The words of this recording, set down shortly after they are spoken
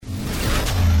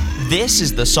This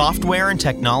is the Software and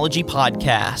Technology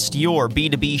Podcast, your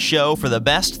B2B show for the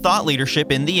best thought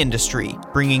leadership in the industry,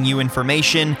 bringing you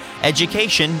information,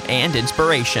 education, and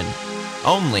inspiration.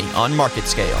 Only on Market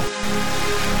Scale.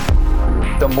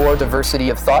 The more diversity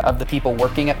of thought of the people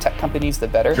working at tech companies, the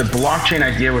better. The blockchain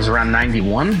idea was around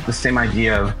 91. The same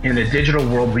idea of, in the digital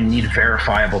world, we need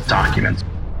verifiable documents.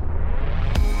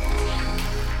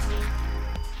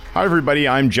 Hi, everybody.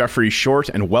 I'm Jeffrey Short,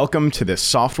 and welcome to the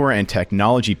Software and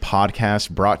Technology Podcast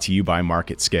brought to you by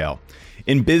Market Scale.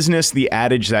 In business, the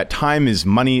adage that time is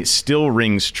money still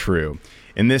rings true.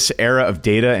 In this era of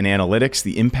data and analytics,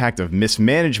 the impact of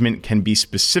mismanagement can be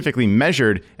specifically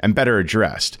measured and better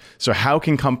addressed. So how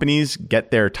can companies get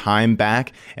their time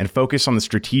back and focus on the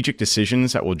strategic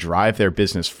decisions that will drive their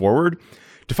business forward?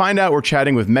 To find out, we're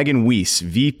chatting with Megan Weis,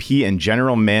 VP and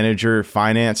General Manager,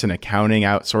 Finance and Accounting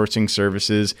Outsourcing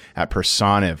Services at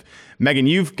Personiv. Megan,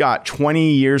 you've got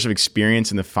 20 years of experience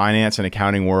in the finance and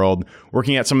accounting world,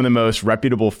 working at some of the most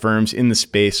reputable firms in the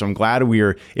space. So I'm glad we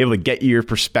were able to get your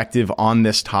perspective on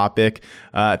this topic.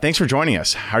 Thanks for joining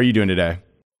us. How are you doing today?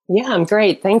 Yeah, I'm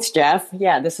great. Thanks, Jeff.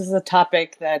 Yeah, this is a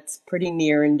topic that's pretty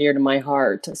near and dear to my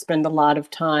heart. I spend a lot of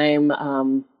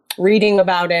time reading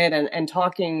about it and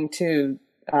talking to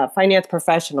finance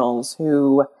professionals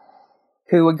who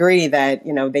agree that,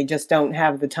 they just don't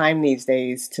have the time these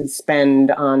days to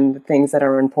spend on the things that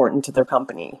are important to their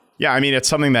company. Yeah, I mean, it's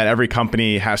something that every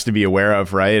company has to be aware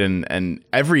of, right? And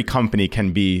every company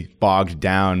can be bogged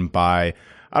down by,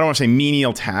 I don't want to say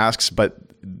menial tasks, but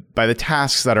by the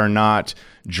tasks that are not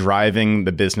driving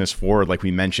the business forward, like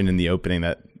we mentioned in the opening,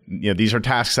 that these are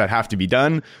tasks that have to be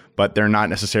done, but they're not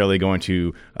necessarily going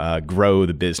to grow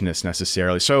the business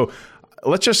necessarily. So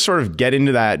let's just sort of get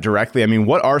into that directly. I mean,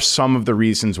 what are some of the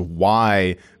reasons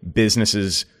why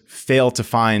businesses fail to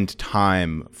find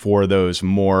time for those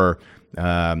more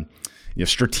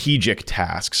strategic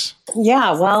tasks?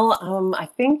 Yeah, well, I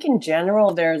think in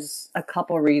general, there's a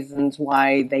couple reasons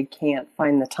why they can't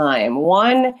find the time.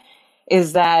 One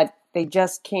is that they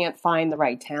just can't find the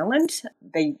right talent.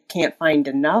 They can't find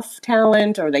enough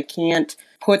talent, or they can't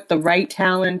put the right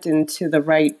talent into the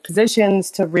right positions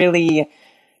to really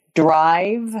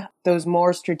drive those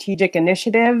more strategic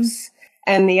initiatives.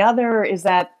 And the other is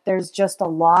that there's just a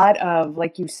lot of,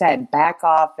 like you said, back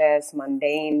office,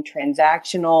 mundane,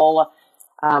 transactional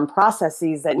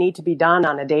processes that need to be done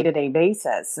on a day-to-day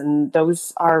basis. And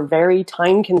those are very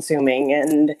time consuming,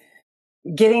 and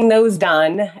getting those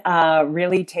done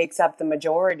really takes up the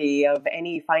majority of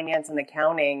any finance and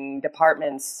accounting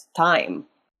department's time.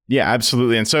 Yeah,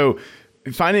 absolutely. And so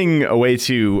finding a way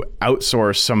to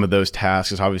outsource some of those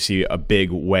tasks is obviously a big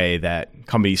way that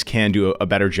companies can do a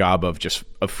better job of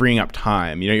freeing up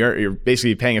time. You're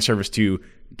basically paying a service to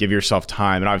give yourself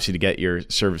time, and obviously to get your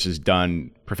services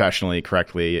done professionally,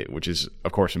 correctly, which is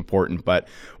of course important. But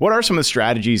what are some of the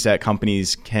strategies that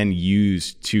companies can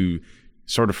use to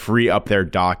sort of free up their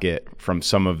docket from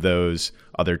some of those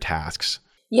other tasks?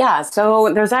 Yeah,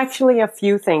 so there's actually a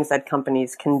few things that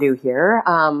companies can do here.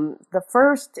 The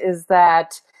first is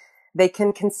that they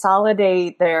can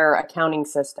consolidate their accounting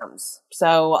systems.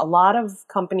 So a lot of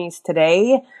companies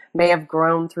today may have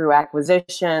grown through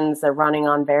acquisitions. They're running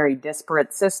on very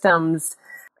disparate systems.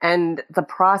 And the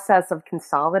process of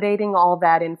consolidating all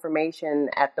that information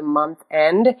at the month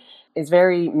end is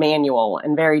very manual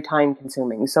and very time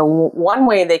consuming. So one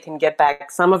way they can get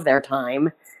back some of their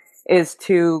time is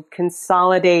to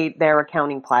consolidate their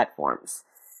accounting platforms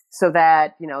so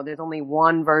that, there's only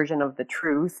one version of the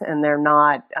truth, and they're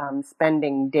not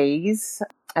spending days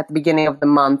at the beginning of the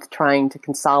month trying to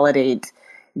consolidate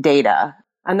data.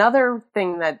 Another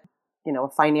thing that, a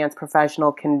finance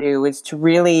professional can do is to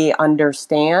really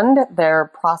understand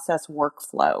their process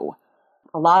workflow.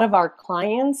 A lot of our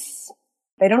clients,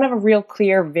 they don't have a real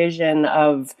clear vision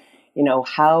of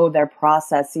how their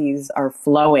processes are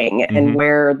flowing and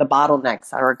where the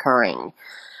bottlenecks are occurring.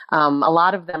 A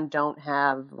lot of them don't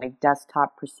have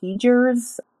desktop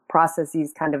procedures.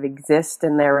 Processes kind of exist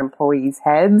in their employees'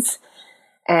 heads.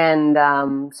 And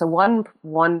so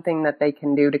one thing that they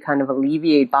can do to kind of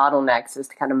alleviate bottlenecks is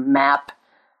to kind of map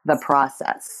the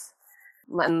process.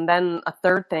 And then a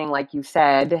third thing, like you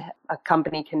said, a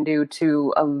company can do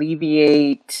to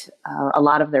alleviate a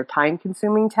lot of their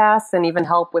time-consuming tasks and even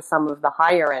help with some of the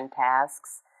higher-end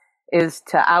tasks is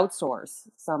to outsource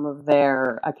some of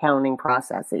their accounting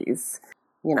processes.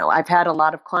 I've had a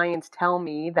lot of clients tell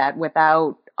me that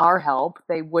without our help,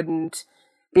 they wouldn't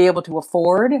be able to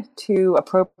afford to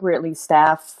appropriately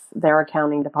staff their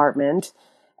accounting department.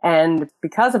 And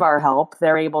because of our help,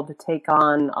 they're able to take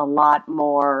on a lot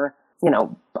more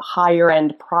higher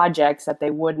end projects that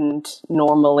they wouldn't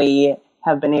normally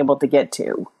have been able to get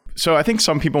to. So I think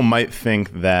some people might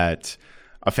think that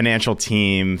a financial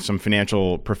team, some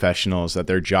financial professionals, that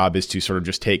their job is to sort of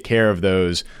just take care of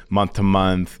those month to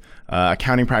month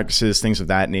accounting practices, things of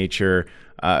that nature.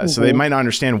 So they might not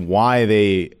understand why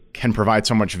they can provide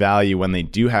so much value when they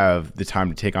do have the time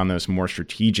to take on those more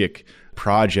strategic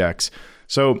projects.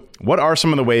 So what are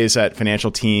some of the ways that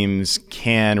financial teams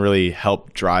can really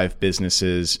help drive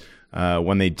businesses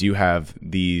when they do have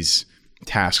these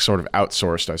tasks sort of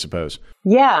outsourced, I suppose?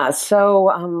 Yeah,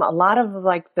 so a lot of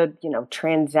like the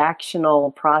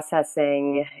transactional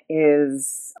processing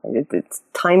it's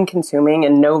time consuming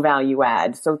and no value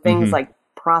add. So things like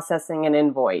processing an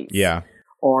invoice,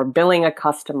 or billing a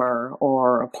customer,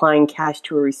 or applying cash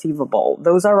to a receivable.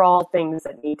 Those are all things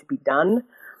that need to be done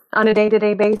on a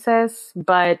day-to-day basis.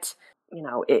 But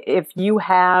if you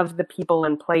have the people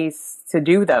in place to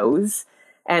do those,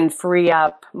 and free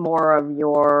up more of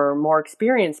your more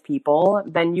experienced people,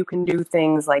 then you can do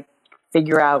things like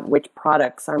figure out which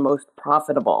products are most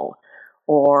profitable,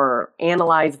 or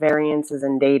analyze variances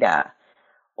in data,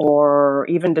 or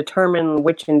even determine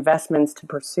which investments to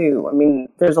pursue. I mean,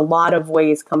 there's a lot of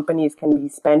ways companies can be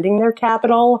spending their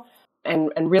capital,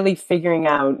 and really figuring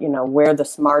out, where the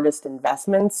smartest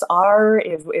investments are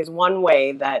is one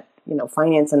way that,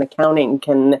 finance and accounting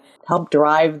can help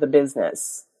drive the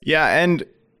business. Yeah, and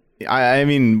I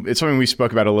mean, it's something we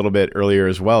spoke about a little bit earlier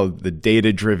as well, the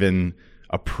data-driven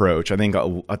approach. I think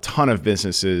a ton of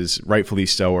businesses, rightfully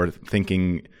so, are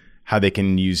thinking how they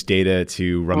can use data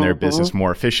to run their business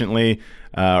more efficiently,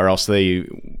 or else they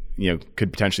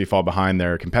could potentially fall behind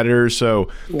their competitors. So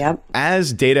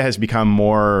as data has become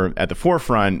more at the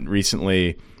forefront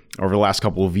recently over the last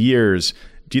couple of years,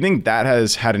 do you think that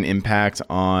has had an impact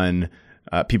on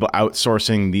people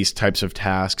outsourcing these types of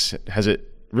tasks? Has it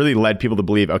really led people to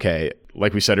believe, okay,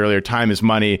 like we said earlier, time is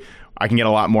money. I can get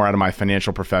a lot more out of my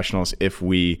financial professionals if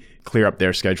we clear up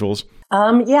their schedules?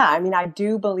 I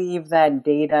do believe that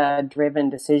data-driven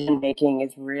decision-making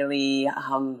is really,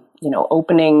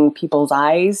 opening people's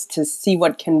eyes to see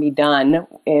what can be done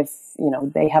if,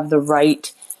 they have the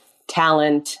right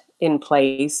talent in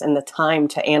place and the time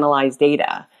to analyze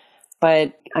data.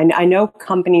 But I know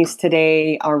companies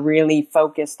today are really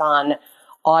focused on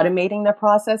automating their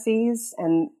processes,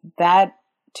 and that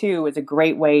too is a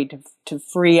great way to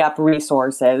free up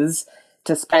resources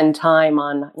to spend time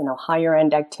on higher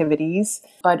end activities.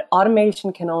 But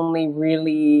automation can only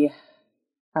really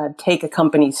take a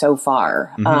company so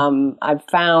far. I've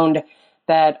found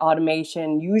that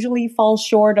automation usually falls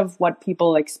short of what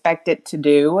people expect it to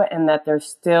do, and that there's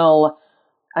still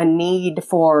a need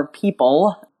for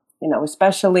people,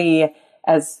 especially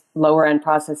as lower end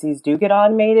processes do get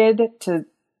automated, to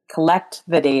collect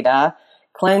the data,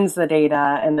 cleanse the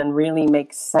data, and then really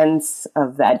make sense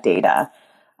of that data.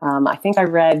 I think I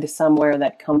read somewhere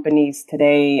that companies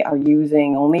today are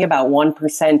using only about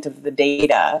 1% of the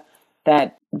data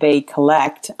that they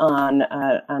collect on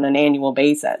an annual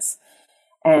basis.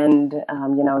 And,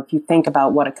 if you think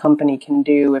about what a company can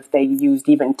do if they used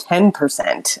even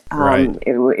 10%,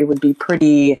 it would be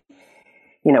pretty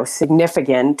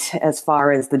significant as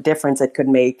far as the difference it could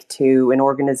make to an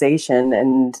organization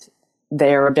and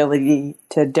their ability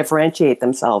to differentiate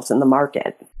themselves in the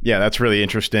market. Yeah, that's really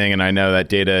interesting. And I know that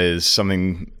data is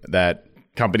something that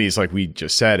companies, like we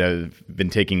just said, have been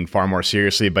taking far more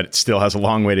seriously, but it still has a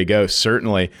long way to go,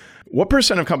 certainly. What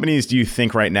 % of companies do you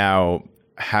think right now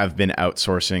have been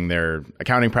outsourcing their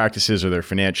accounting practices or their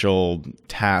financial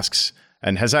tasks?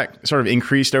 And has that sort of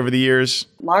increased over the years?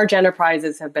 Large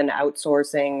enterprises have been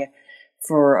outsourcing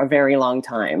for a very long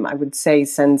time. I would say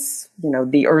since,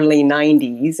 the early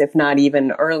 90s, if not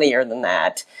even earlier than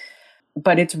that.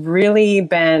 But it's really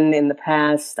been in the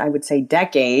past, I would say,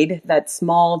 decade that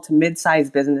small to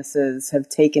mid-sized businesses have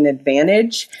taken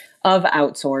advantage of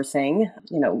outsourcing.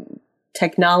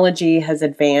 Technology has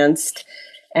advanced,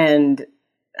 and,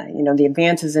 the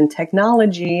advances in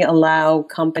technology allow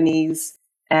companies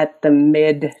at the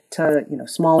mid to,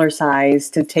 smaller size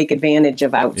to take advantage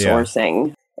of outsourcing.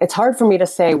 Yeah. It's hard for me to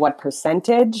say what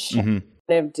percentage.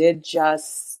 I did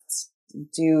just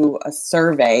do a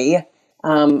survey,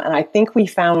 and I think we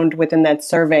found within that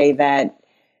survey that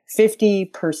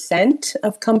 50%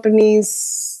 of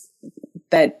companies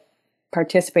that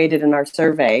participated in our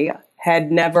survey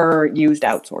had never used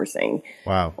outsourcing.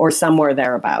 Wow. Or somewhere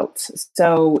thereabouts.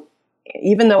 So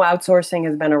even though outsourcing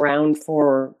has been around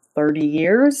for 30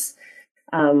 years,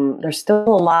 there's still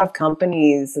a lot of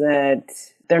companies that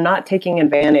they're not taking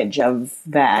advantage of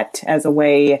that as a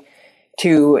way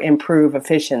to improve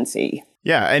efficiency.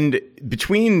 Yeah. And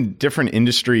between different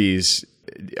industries,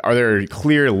 are there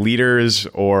clear leaders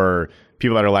or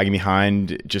people that are lagging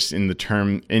behind just in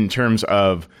terms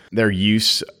of their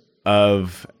use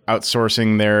of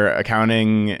outsourcing their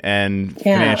accounting and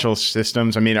financial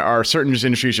systems? I mean, are certain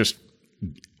industries just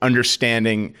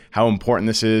understanding how important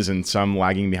this is and some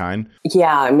lagging behind?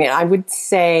 Yeah, I mean, I would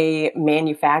say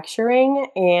manufacturing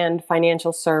and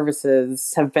financial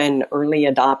services have been early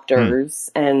adopters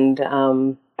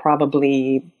and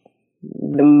probably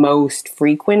the most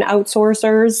frequent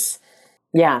outsourcers.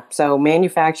 Yeah, so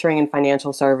manufacturing and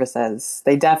financial services,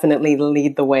 they definitely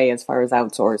lead the way as far as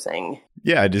outsourcing.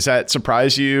 Yeah, does that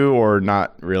surprise you or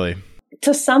not really?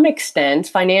 To some extent,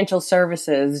 financial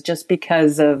services, just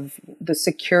because of the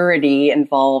security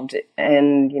involved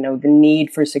and, the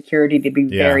need for security to be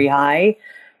very high.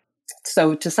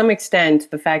 So to some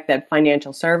extent, the fact that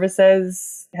financial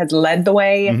services has led the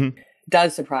way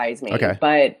does surprise me. Okay.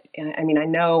 But I mean, I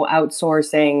know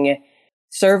outsourcing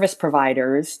service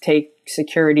providers take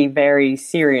security very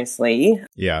seriously.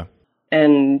 Yeah.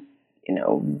 And,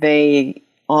 they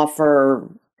offer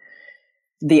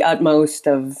the utmost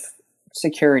of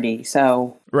security.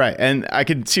 So right. And I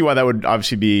could see why that would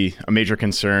obviously be a major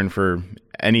concern for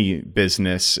any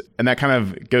business. And that kind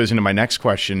of goes into my next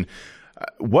question.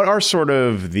 What are sort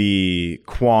of the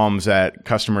qualms that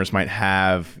customers might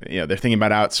have? They're thinking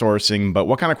about outsourcing, but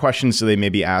what kind of questions do they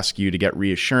maybe ask you to get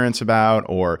reassurance about?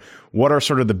 Or what are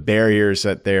sort of the barriers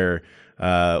that they're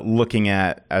looking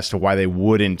at as to why they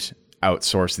wouldn't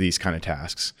outsource these kind of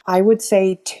tasks? I would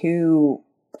say two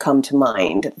come to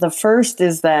mind. The first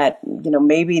is that,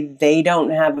 maybe they don't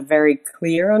have a very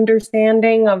clear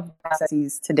understanding of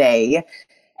processes today.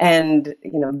 And,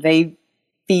 they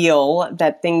feel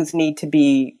that things need to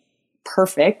be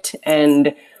perfect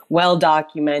and well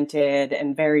documented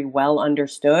and very well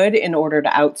understood in order to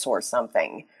outsource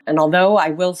something. And although I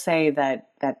will say that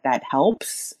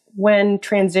helps when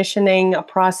transitioning a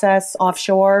process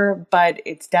offshore, but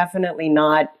it's definitely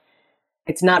not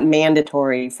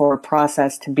mandatory for a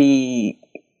process to be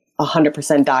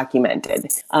 100% documented.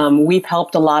 We've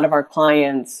helped a lot of our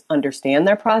clients understand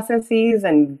their processes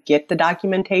and get the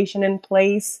documentation in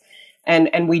place.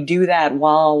 And we do that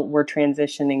while we're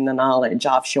transitioning the knowledge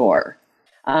offshore.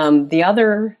 The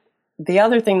other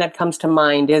thing that comes to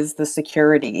mind is the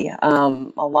security. A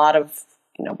lot of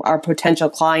our potential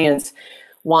clients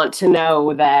want to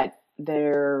know that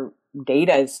their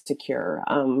data is secure.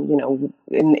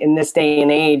 In this day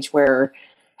and age where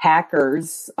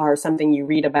hackers are something you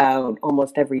read about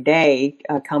almost every day,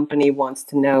 a company wants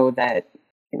to know that,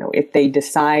 if they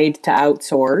decide to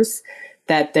outsource,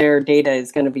 that their data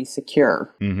is going to be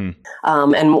secure. And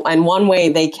one way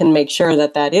they can make sure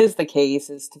that is the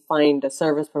case is to find a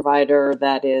service provider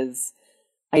that is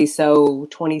ISO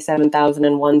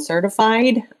 27001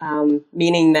 certified,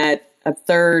 meaning that a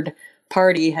third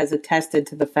party has attested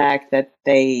to the fact that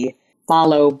they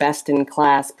follow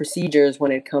best-in-class procedures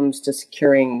when it comes to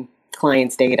securing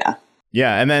clients' data.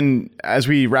 Yeah. And then as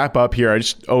we wrap up here, I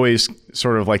just always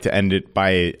sort of like to end it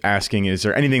by asking, is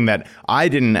there anything that I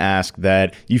didn't ask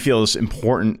that you feel is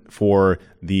important for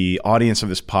the audience of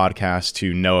this podcast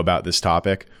to know about this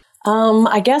topic?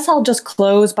 I guess I'll just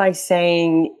close by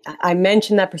saying I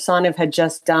mentioned that Personiv had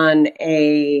just done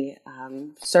a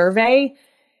survey,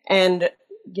 and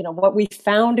what we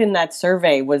found in that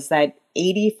survey was that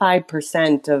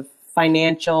 85% of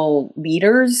financial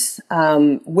leaders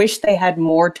wish they had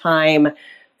more time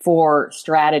for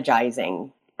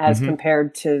strategizing as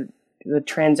compared to the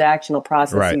transactional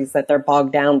processes that they're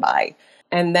bogged down by.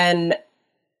 And then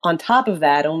on top of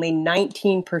that, only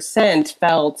 19%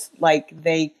 felt like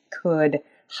they could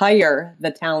hire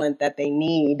the talent that they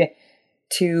need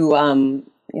to,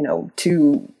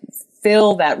 to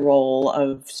fill that role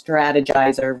of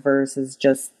strategizer versus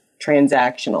just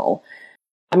transactional.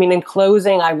 I mean, in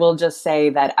closing, I will just say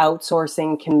that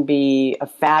outsourcing can be a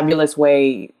fabulous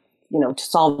way, to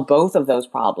solve both of those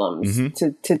problems,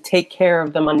 to take care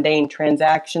of the mundane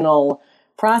transactional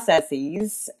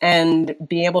processes and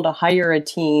be able to hire a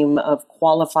team of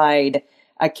qualified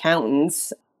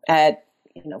accountants at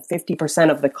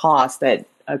 50% of the cost that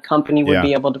a company would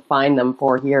be able to find them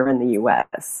for here in the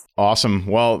US. Awesome.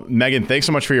 Well, Megan, thanks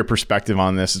so much for your perspective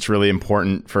on this. It's really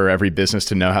important for every business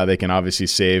to know how they can obviously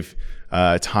save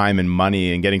time and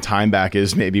money, and getting time back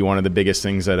is maybe one of the biggest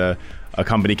things that a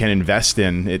company can invest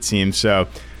in, it seems. So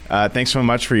thanks so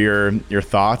much for your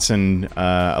thoughts, and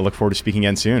I look forward to speaking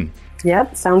again soon.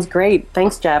 Yep, sounds great.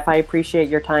 Thanks, Jeff. I appreciate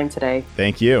your time today.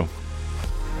 Thank you.